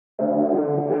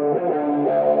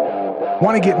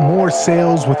Want to get more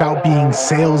sales without being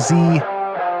salesy?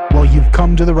 Well, you've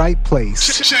come to the right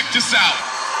place. Check this out.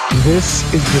 This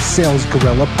is the Sales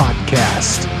Gorilla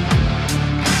Podcast.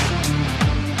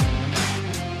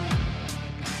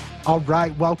 All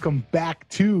right, welcome back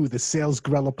to the Sales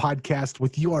Gorilla Podcast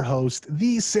with your host,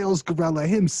 the Sales Gorilla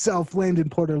himself, Landon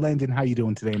Porter. Landon, how you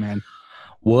doing today, man?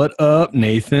 What up,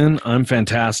 Nathan? I'm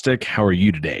fantastic. How are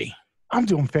you today? I'm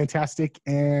doing fantastic,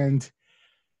 and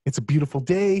it's a beautiful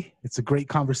day. It's a great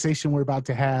conversation we're about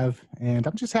to have, and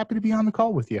I'm just happy to be on the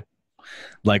call with you.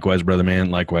 Likewise, brother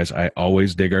man. Likewise. I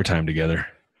always dig our time together.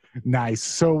 Nice.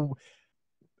 So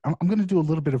I'm going to do a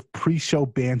little bit of pre-show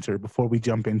banter before we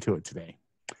jump into it today.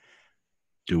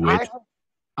 Do it.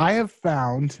 I have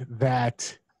found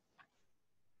that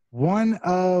one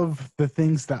of the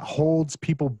things that holds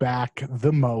people back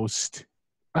the most,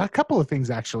 a couple of things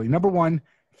actually. Number one,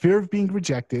 fear of being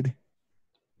rejected.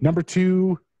 Number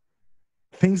two,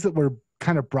 things that were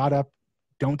kind of brought up,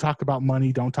 don't talk about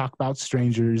money, don't talk about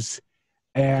strangers.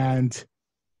 And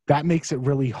that makes it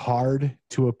really hard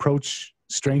to approach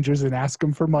strangers and ask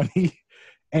them for money.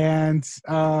 And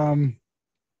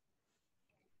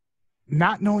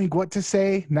not knowing what to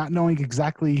say, not knowing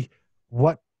exactly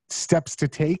what steps to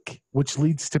take, which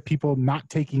leads to people not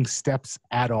taking steps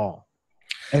at all.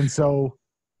 And so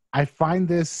I find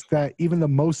this, that even the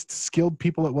most skilled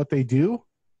people at what they do,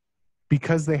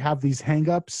 because they have these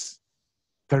hangups,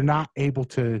 they're not able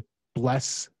to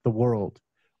bless the world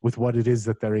with what it is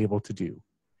that they're able to do.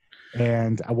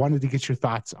 And I wanted to get your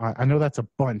thoughts on, I know that's a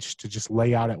bunch to just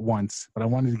lay out at once, but I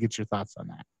wanted to get your thoughts on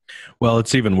that. Well,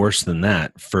 it's even worse than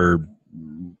that. For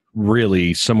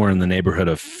really somewhere in the neighborhood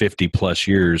of 50 plus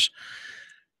years,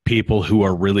 people who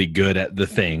are really good at the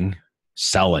thing,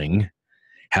 selling,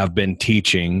 have been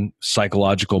teaching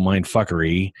psychological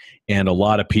mindfuckery, and a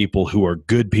lot of people who are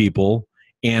good people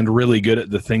and really good at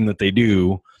the thing that they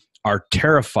do are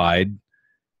terrified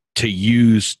to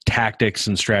use tactics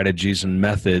and strategies and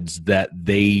methods that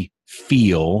they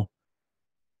feel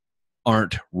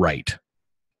aren't right.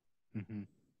 Mm-hmm.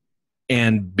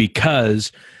 And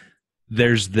because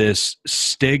there's this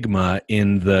stigma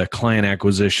in the client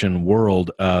acquisition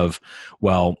world of,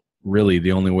 well, really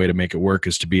the only way to make it work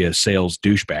is to be a sales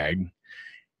douchebag,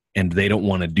 and they don't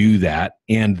want to do that.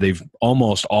 And they've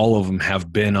almost all of them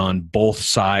have been on both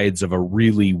sides of a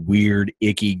really weird,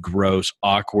 icky, gross,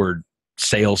 awkward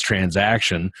sales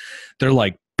transaction. They're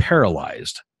like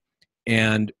paralyzed.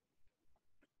 And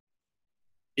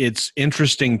it's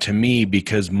interesting to me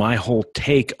because my whole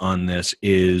take on this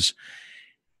is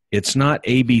it's not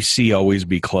ABC always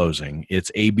be closing. It's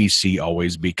ABC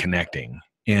always be connecting.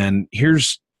 And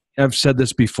I've said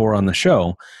this before on the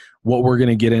show, what we're going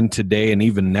to get in today and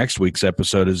even next week's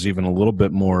episode is even a little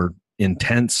bit more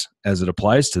intense as it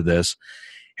applies to this.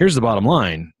 Here's the bottom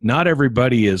line. Not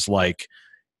everybody is like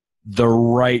the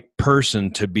right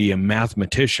person to be a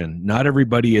mathematician. Not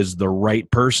everybody is the right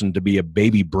person to be a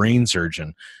baby brain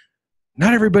surgeon.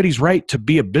 Not everybody's right to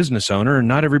be a business owner, and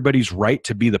not everybody's right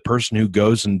to be the person who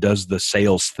goes and does the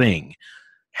sales thing.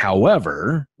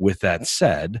 However, with that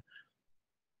said,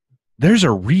 there's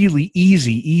a really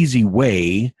easy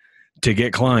way to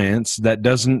get clients that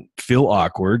doesn't feel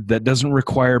awkward, that doesn't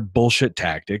require bullshit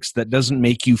tactics, that doesn't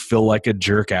make you feel like a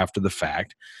jerk after the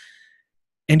fact.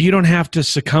 And you don't have to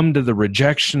succumb to the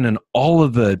rejection and all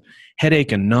of the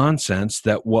headache and nonsense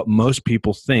that what most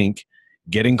people think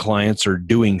getting clients or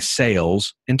doing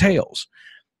sales entails.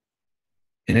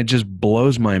 And it just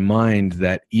blows my mind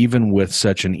that even with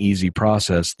such an easy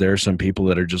process, there are some people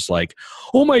that are just like,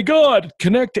 oh my God,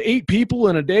 connect to 8 people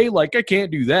in a day? Like, I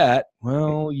can't do that.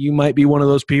 Well, you might be one of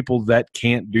those people that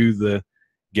can't do the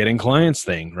getting clients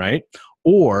thing, right?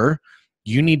 Or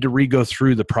you need to re-go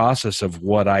through the process of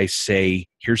what I say,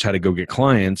 here's how to go get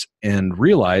clients, and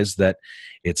realize that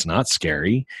it's not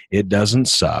scary. It doesn't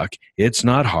suck. It's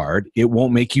not hard. It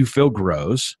won't make you feel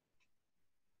gross.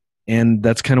 And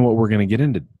that's kind of what we're going to get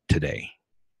into today.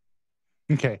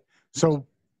 Okay. So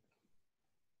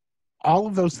all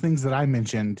of those things that I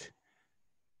mentioned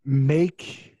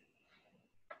make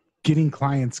getting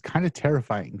clients kind of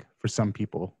terrifying for some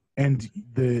people. And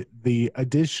the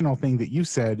additional thing that you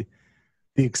said,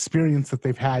 the experience that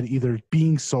they've had either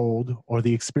being sold or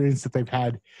the experience that they've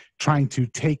had trying to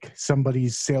take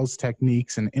somebody's sales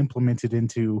techniques and implement it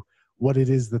into what it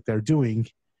is that they're doing,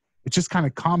 it just kind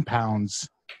of compounds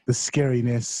the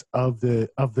scariness of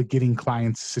the getting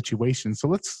clients situation. So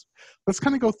let's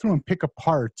kind of go through and pick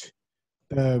apart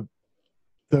the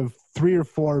 3 or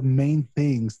 4 main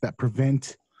things that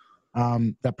prevent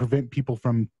people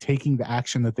from taking the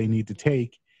action that they need to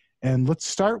take. And let's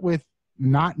start with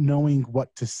not knowing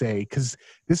what to say, because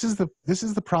this is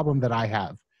the problem that I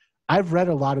have. I've read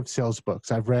a lot of sales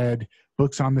books. I've read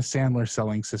books on the Sandler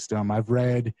selling system. I've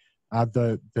read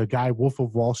the guy Wolf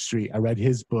of Wall Street. I read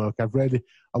his book. I've read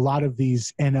a lot of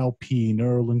these NLP,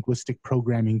 neuro-linguistic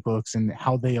programming books, and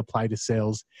how they apply to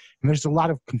sales. And there's a lot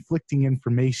of conflicting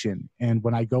information. And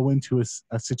when I go into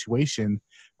a situation,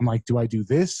 I'm like, do I do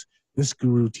this? This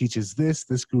guru teaches this.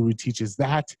 This guru teaches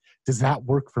that. Does that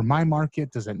work for my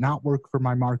market? Does it not work for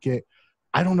my market?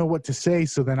 I don't know what to say,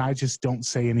 so then I just don't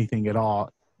say anything at all.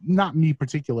 Not me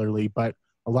particularly, but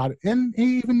a lot of, and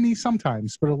even me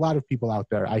sometimes, but a lot of people out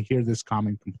there, I hear this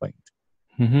common complaint.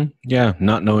 Mm-hmm. Yeah,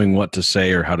 not knowing what to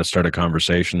say or how to start a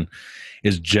conversation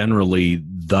is generally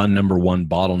the number one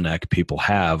bottleneck people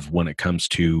have when it comes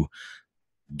to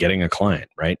getting a client,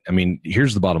 right? I mean,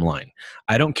 here's the bottom line.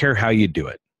 I don't care how you do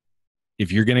it.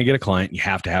 If you're going to get a client, you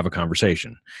have to have a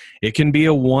conversation. It can be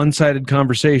a one-sided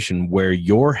conversation where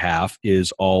your half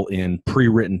is all in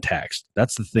pre-written text.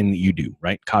 That's the thing that you do,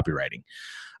 right? Copywriting.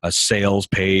 A sales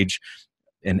page,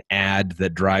 an ad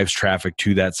that drives traffic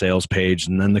to that sales page,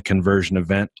 and then the conversion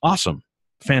event. Awesome.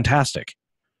 Fantastic.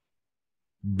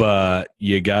 But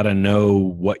you got to know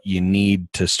what you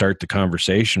need to start the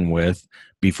conversation with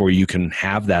before you can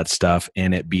have that stuff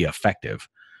and it be effective.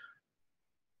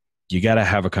 You got to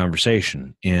have a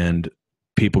conversation, and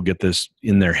people get this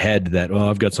in their head that, oh,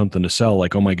 I've got something to sell.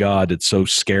 Like, oh my God, it's so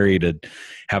scary to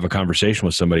have a conversation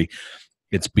with somebody.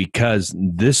 It's because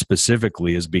this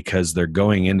specifically is because they're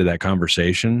going into that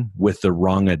conversation with the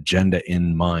wrong agenda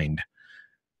in mind.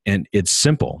 And it's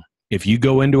simple. If you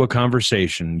go into a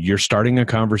conversation, you're starting a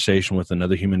conversation with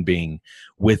another human being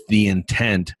with the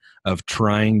intent of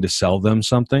trying to sell them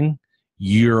something,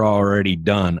 you're already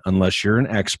done unless you're an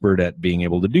expert at being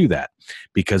able to do that,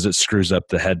 because it screws up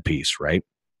the headpiece, right?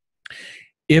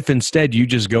 If instead you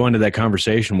just go into that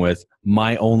conversation with,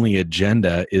 my only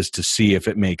agenda is to see if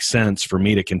it makes sense for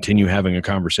me to continue having a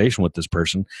conversation with this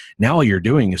person, now all you're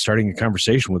doing is starting a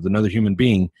conversation with another human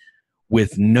being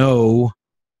with no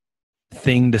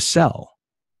thing to sell,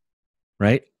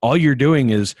 right? All you're doing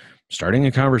is starting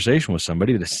a conversation with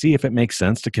somebody to see if it makes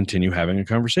sense to continue having a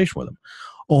conversation with them.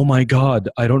 Oh my God,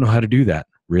 I don't know how to do that.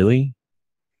 Really?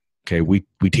 Okay, we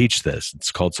teach this.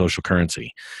 It's called social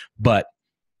currency. But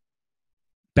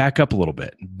back up a little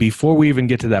bit. Before we even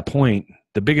get to that point,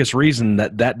 the biggest reason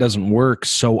that that doesn't work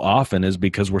so often is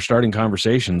because we're starting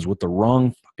conversations with the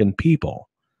wrong fucking people.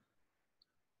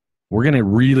 We're going to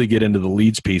really get into the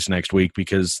leads piece next week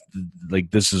because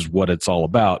like this is what it's all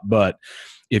about. But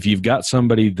if you've got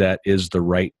somebody that is the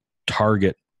right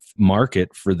target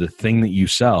market for the thing that you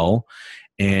sell,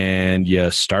 and you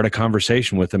start a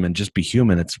conversation with them and just be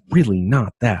human, it's really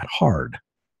not that hard.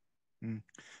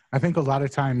 I think a lot of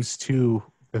times too,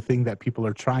 the thing that people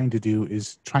are trying to do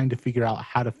is trying to figure out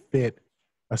how to fit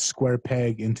a square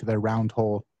peg into their round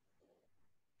hole.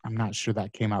 I'm not sure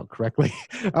that came out correctly.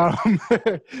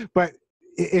 But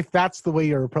if that's the way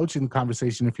you're approaching the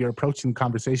conversation, if you're approaching the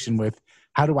conversation with,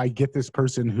 how do I get this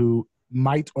person who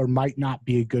might or might not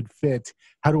be a good fit?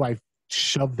 How do I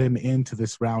shove them into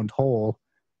this round hole?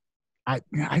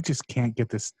 I just can't get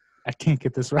this. I can't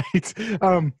get this right.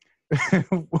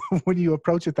 When you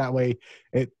approach it that way,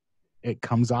 it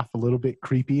comes off a little bit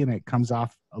creepy and it comes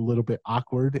off a little bit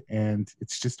awkward, and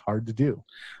it's just hard to do.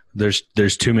 There's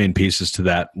two main pieces to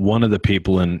that. One of the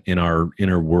people in our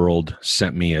inner world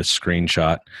sent me a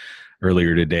screenshot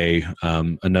earlier today.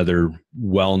 Another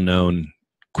well-known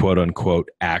quote unquote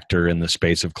actor in the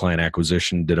space of client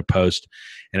acquisition did a post,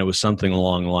 and it was something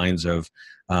along the lines of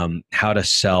how to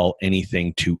sell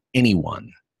anything to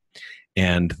anyone.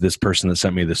 And this person that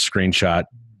sent me the screenshot,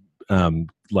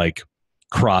 like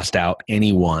crossed out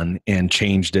anyone and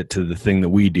changed it to the thing that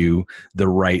we do, the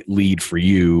right lead for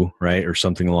you, right? Or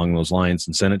something along those lines,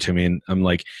 and sent it to me. And I'm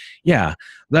like, yeah,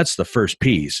 that's the first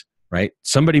piece, right?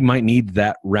 Somebody might need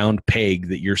that round peg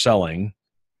that you're selling,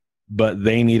 but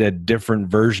they need a different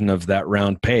version of that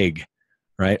round peg,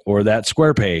 right? Or that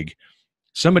square peg.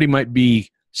 Somebody might be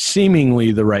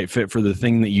seemingly the right fit for the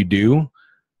thing that you do,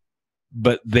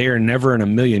 but they are never in a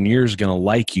million years going to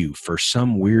like you for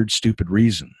some weird, stupid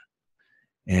reason.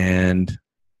 And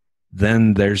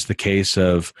then there's the case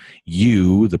of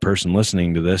you, the person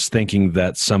listening to this, thinking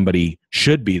that somebody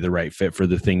should be the right fit for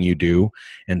the thing you do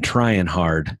and trying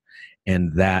hard.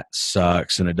 And that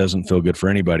sucks, and it doesn't feel good for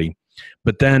anybody.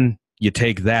 But then you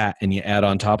take that and you add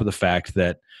on top of the fact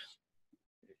that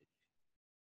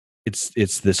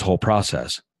it's this whole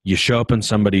process. You show up in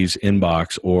somebody's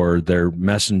inbox or their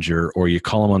messenger, or you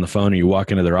call them on the phone, or you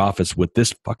walk into their office with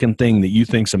this fucking thing that you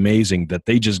think's amazing, that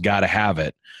they just got to have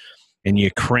it. and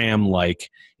you cram like,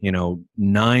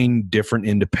 9 different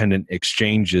independent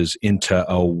exchanges into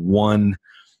a one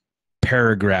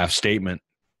paragraph statement.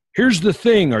 Here's the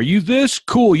thing. Are you this?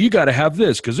 Cool. You got to have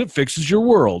this because it fixes your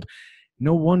world.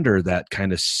 No wonder that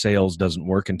kind of sales doesn't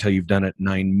work until you've done it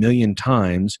 9 million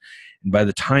times. And by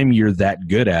the time you're that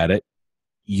good at it,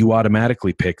 you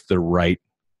automatically pick the right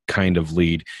kind of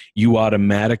lead. You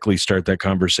automatically start that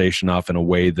conversation off in a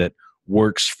way that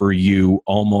works for you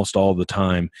almost all the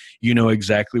time. You know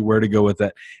exactly where to go with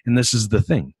that. And this is the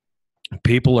thing.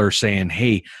 People are saying,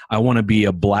 hey, I want to be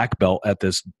a black belt at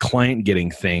this client getting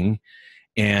thing,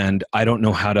 and I don't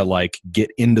know how to like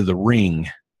get into the ring.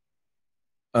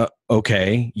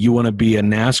 Okay, you want to be a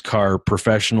NASCAR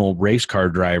professional race car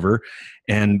driver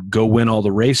and go win all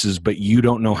the races, but you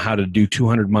don't know how to do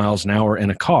 200 miles an hour in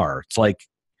a car. It's like,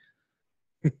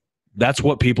 that's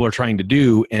what people are trying to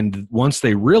do. And once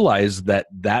they realize that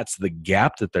that's the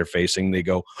gap that they're facing, they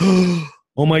go,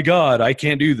 oh my God, I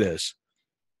can't do this.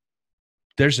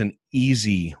 There's an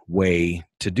easy way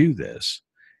to do this.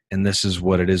 And this is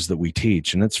what it is that we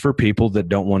teach. And it's for people that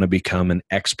don't want to become an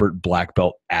expert black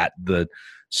belt at the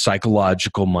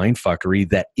psychological mindfuckery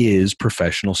that is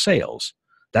professional sales.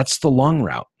 That's the long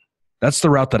route. That's the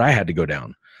route that I had to go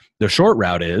down. The short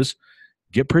route is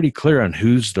get pretty clear on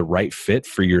who's the right fit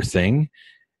for your thing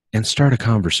and start a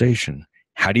conversation.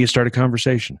 How do you start a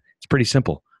conversation? It's pretty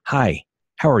simple. Hi,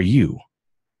 how are you?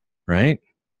 Right?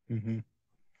 Mm-hmm.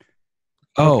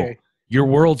 Oh, okay. Your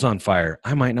world's on fire.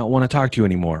 I might not want to talk to you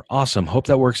anymore. Awesome. Hope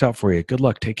that works out for you. Good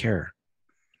luck. Take care.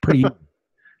 Pretty,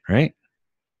 right?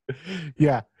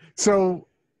 Yeah. So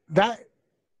that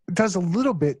does a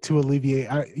little bit to alleviate.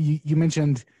 You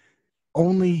mentioned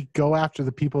only go after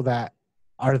the people that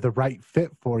are the right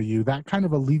fit for you. That kind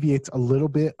of alleviates a little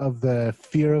bit of the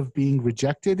fear of being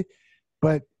rejected.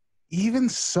 But even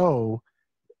so,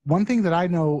 one thing that I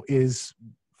know is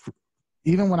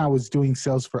even when I was doing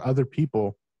sales for other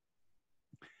people,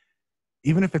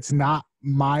 even if it's not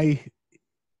me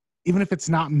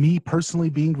personally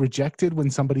being rejected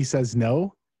when somebody says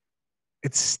no,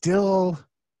 it's still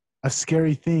a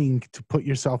scary thing to put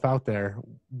yourself out there.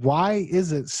 Why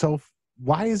is it so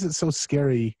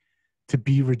scary to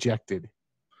be rejected?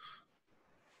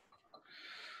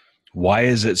 Why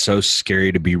is it so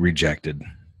scary to be rejected?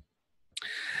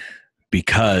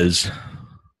 Because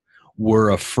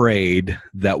we're afraid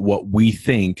that what we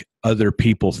think other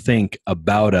people think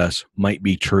about us might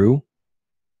be true.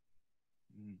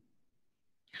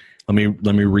 Let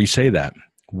me re-say that.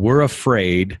 We're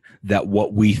afraid that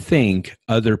what we think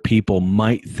other people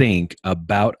might think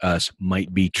about us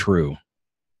might be true.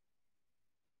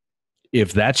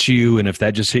 If that's you, and if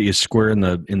that just hit you square in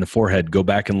the forehead, go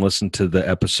back and listen to the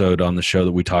episode on the show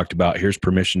that we talked about. Here's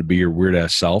permission to be your weird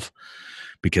ass self,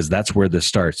 because that's where this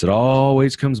starts. It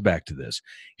always comes back to this.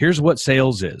 Here's what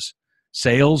sales is.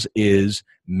 Sales is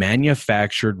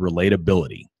manufactured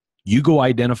relatability. You go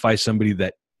identify somebody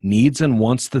that needs and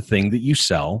wants the thing that you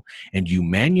sell, and you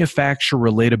manufacture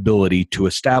relatability to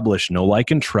establish know, like,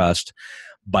 and trust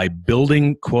by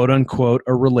building, quote unquote,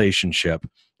 a relationship,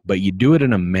 but you do it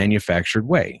in a manufactured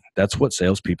way. That's what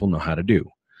salespeople know how to do.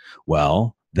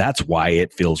 Well, that's why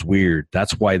it feels weird.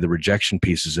 That's why the rejection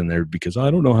piece is in there, because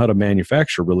I don't know how to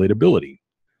manufacture relatability.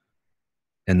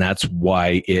 And that's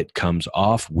why it comes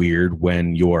off weird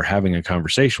when you're having a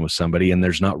conversation with somebody and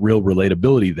there's not real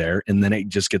relatability there, and then it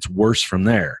just gets worse from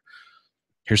there.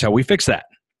 Here's how we fix that.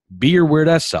 Be your weird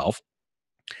ass self.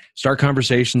 Start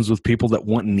conversations with people that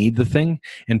want and need the thing,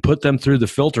 and put them through the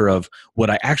filter of, would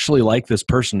I actually like this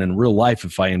person in real life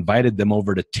if I invited them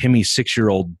over to Timmy's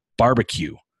 6-year-old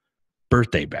barbecue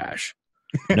birthday bash?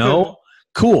 No?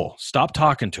 Cool. Stop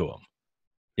talking to them.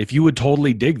 If you would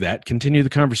totally dig that, continue the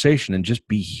conversation and just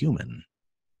be human.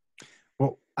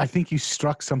 Well, I think you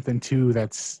struck something too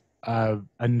that's a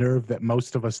nerve that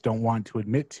most of us don't want to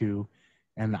admit to,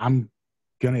 and I'm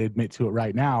going to admit to it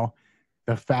right now.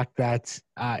 The fact that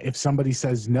if somebody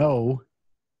says no,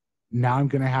 now I'm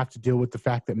going to have to deal with the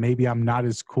fact that maybe I'm not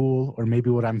as cool, or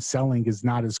maybe what I'm selling is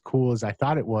not as cool as I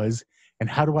thought it was. And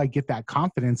how do I get that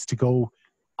confidence to go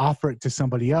offer it to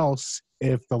somebody else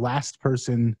if the last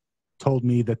person told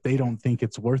me that they don't think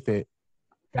it's worth it?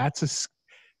 That's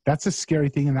a scary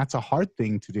thing, and that's a hard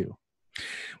thing to do.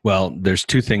 Well, there's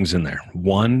two things in there.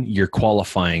 One, your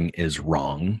qualifying is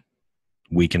wrong.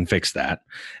 We can fix that.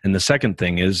 And the second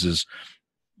thing is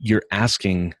you're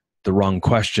asking the wrong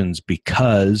questions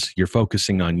because you're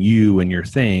focusing on you and your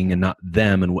thing and not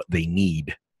them and what they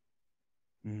need.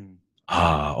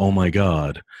 Oh my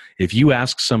God. If you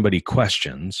ask somebody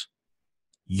questions,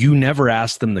 You never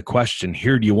ask them the question,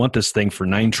 here, do you want this thing for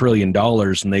 $9 trillion?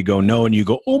 And they go, no. And you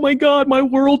go, oh my God, my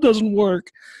world doesn't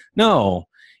work. No,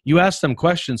 you ask them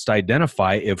questions to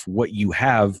identify if what you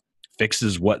have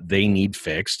fixes what they need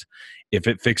fixed, if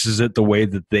it fixes it the way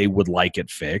that they would like it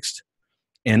fixed,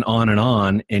 and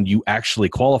on, and you actually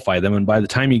qualify them. And by the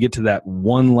time you get to that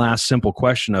one last simple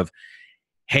question of,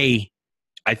 hey,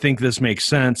 I think this makes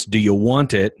sense, do you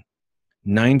want it?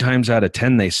 9 times out of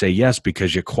 10, they say yes,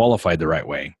 because you qualified the right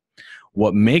way.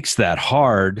 What makes that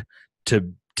hard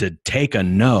to take a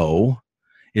no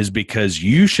is because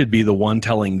you should be the one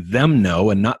telling them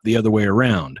no and not the other way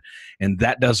around. And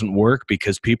that doesn't work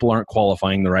because people aren't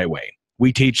qualifying the right way.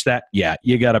 We teach that. Yeah,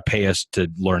 you got to pay us to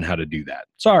learn how to do that.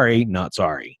 Sorry, not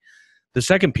sorry. The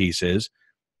second piece is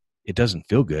it doesn't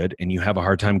feel good and you have a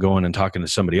hard time going and talking to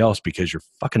somebody else because you're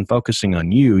fucking focusing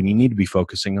on you and you need to be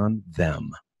focusing on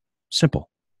them. Simple.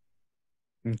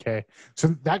 Okay.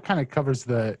 So that kind of covers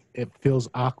it feels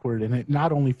awkward, and it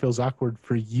not only feels awkward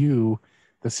for you,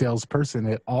 the salesperson,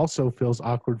 it also feels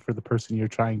awkward for the person you're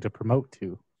trying to promote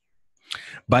to.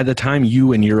 By the time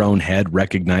you in your own head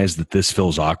recognize that this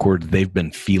feels awkward, they've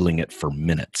been feeling it for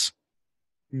minutes.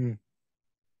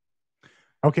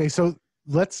 Okay. So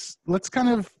let's kind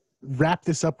of wrap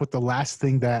this up with the last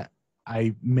thing that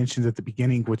I mentioned at the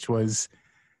beginning, which was,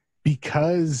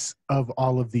 because of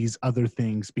all of these other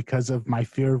things, because of my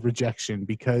fear of rejection,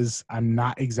 because I'm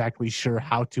not exactly sure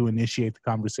how to initiate the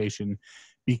conversation,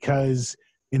 because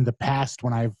in the past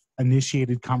when I've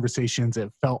initiated conversations,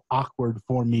 it felt awkward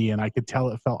for me and I could tell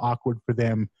it felt awkward for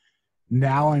them.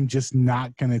 Now I'm just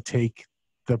not going to take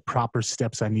the proper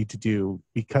steps I need to do.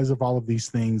 Because of all of these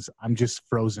things, I'm just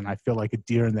frozen. I feel like a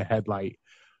deer in the headlight.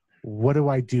 What do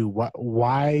I do?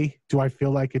 Why do I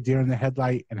feel like a deer in the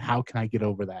headlight, and how can I get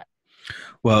over that?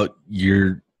 Well,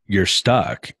 you're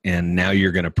stuck, and now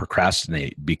you're going to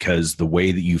procrastinate because the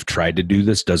way that you've tried to do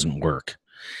this doesn't work.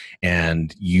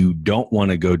 And you don't want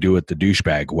to go do it the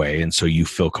douchebag way, and so you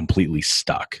feel completely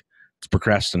stuck. It's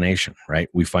procrastination, right?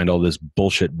 We find all this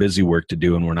bullshit busy work to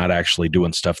do, and we're not actually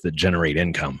doing stuff that generate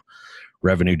income.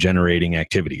 Revenue generating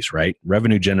activities, right?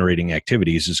 Revenue generating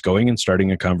activities is going and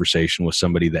starting a conversation with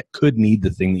somebody that could need the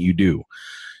thing that you do.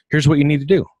 Here's what you need to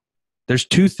do. There's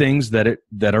 2 things that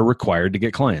are required to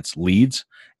get clients: leads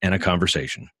and a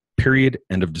conversation. Period.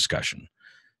 End of discussion.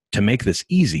 To make this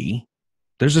easy,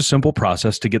 there's a simple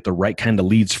process to get the right kind of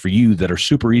leads for you that are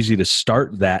super easy to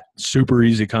start that super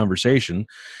easy conversation,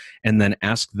 and then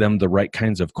ask them the right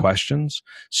kinds of questions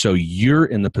so you're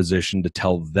in the position to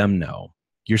tell them no.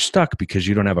 You're stuck because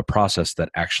you don't have a process that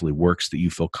actually works that you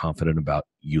feel confident about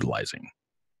utilizing.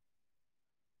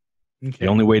 Okay. The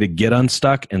only way to get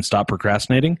unstuck and stop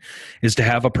procrastinating is to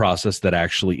have a process that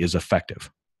actually is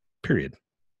effective. Period.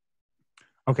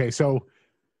 Okay, so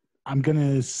I'm going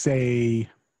to say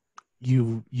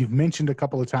you've mentioned a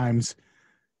couple of times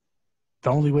the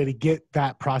only way to get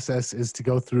that process is to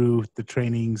go through the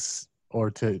trainings or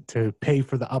to pay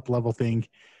for the up level thing.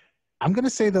 I'm going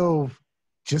to say, though,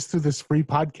 just through this free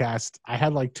podcast, I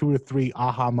had like 2 or 3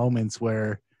 aha moments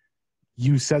where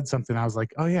you said something. I was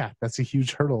like, oh yeah, that's a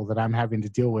huge hurdle that I'm having to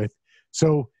deal with.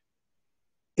 So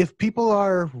if people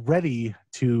are ready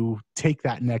to take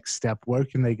that next step, where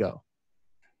can they go?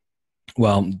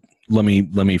 Well, let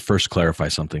me first clarify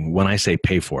something. When I say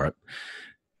pay for it,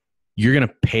 you're going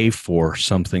to pay for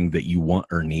something that you want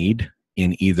or need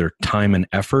in either time and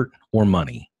effort or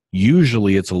money.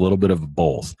 Usually it's a little bit of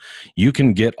both. You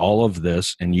can get all of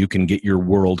this and you can get your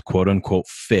world, quote unquote,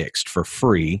 fixed for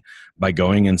free by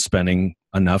going and spending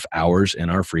enough hours in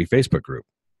our free Facebook group.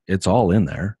 It's all in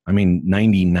there. I mean,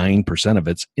 99% of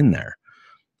it's in there.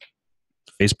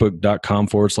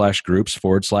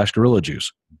 Facebook.com/groups/Gorilla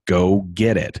Juice. Go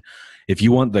get it. If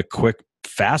you want the quick,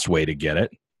 fast way to get it,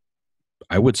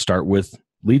 I would start with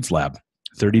Leads Lab,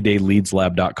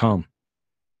 30dayleadslab.com.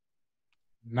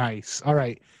 Nice. All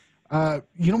right.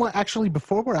 You know what? Actually,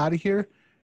 before we're out of here,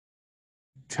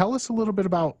 tell us a little bit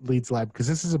about Leads Lab, because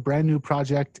this is a brand new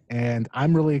project and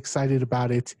I'm really excited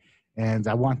about it. And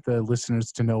I want the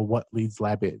listeners to know what Leads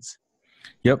Lab is.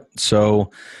 Yep.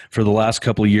 So for the last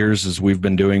couple of years, as we've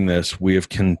been doing this, we have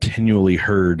continually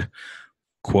heard,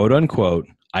 quote unquote,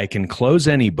 I can close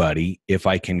anybody if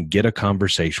I can get a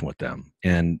conversation with them.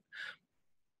 And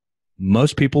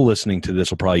most people listening to this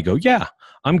will probably go, yeah,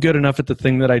 I'm good enough at the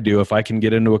thing that I do. If I can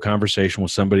get into a conversation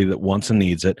with somebody that wants and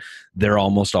needs it, they're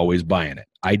almost always buying it.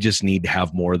 I just need to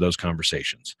have more of those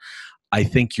conversations. I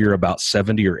think you're about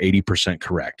 70 or 80%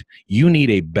 correct. You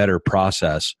need a better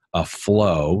process, a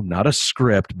flow, not a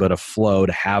script, but a flow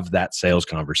to have that sales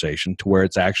conversation to where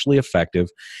it's actually effective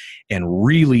and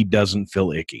really doesn't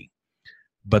feel icky.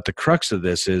 But the crux of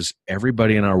this is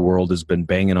everybody in our world has been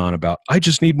banging on about, I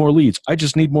just need more leads. I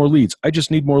just need more leads. I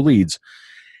just need more leads.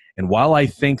 And while I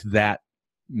think that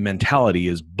mentality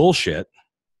is bullshit,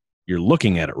 you're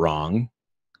looking at it wrong.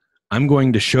 I'm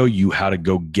going to show you how to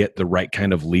go get the right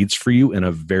kind of leads for you in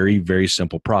a very, very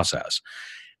simple process.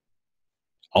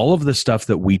 All of the stuff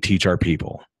that we teach our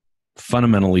people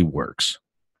fundamentally works,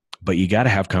 but you got to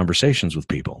have conversations with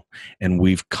people. And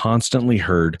we've constantly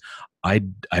heard, I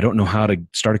don't know how to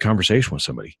start a conversation with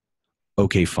somebody.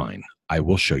 Okay, fine. I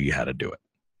will show you how to do it.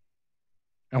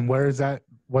 And where is that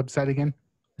website again?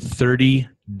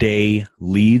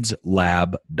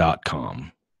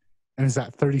 30dayleadslab.com. And is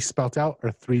that 30 spelled out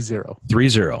or 30?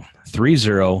 30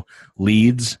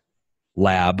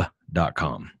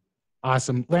 leadslab.com.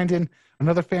 Awesome. Landon,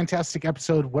 another fantastic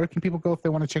episode. Where can people go if they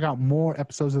want to check out more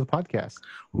episodes of the podcast?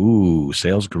 Ooh,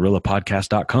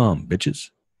 salesgorillapodcast.com, bitches.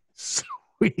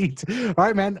 Sweet. All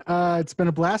right, man. It's been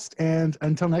a blast. And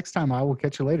until next time, I will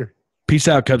catch you later. Peace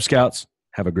out, Cub Scouts.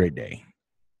 Have a great day.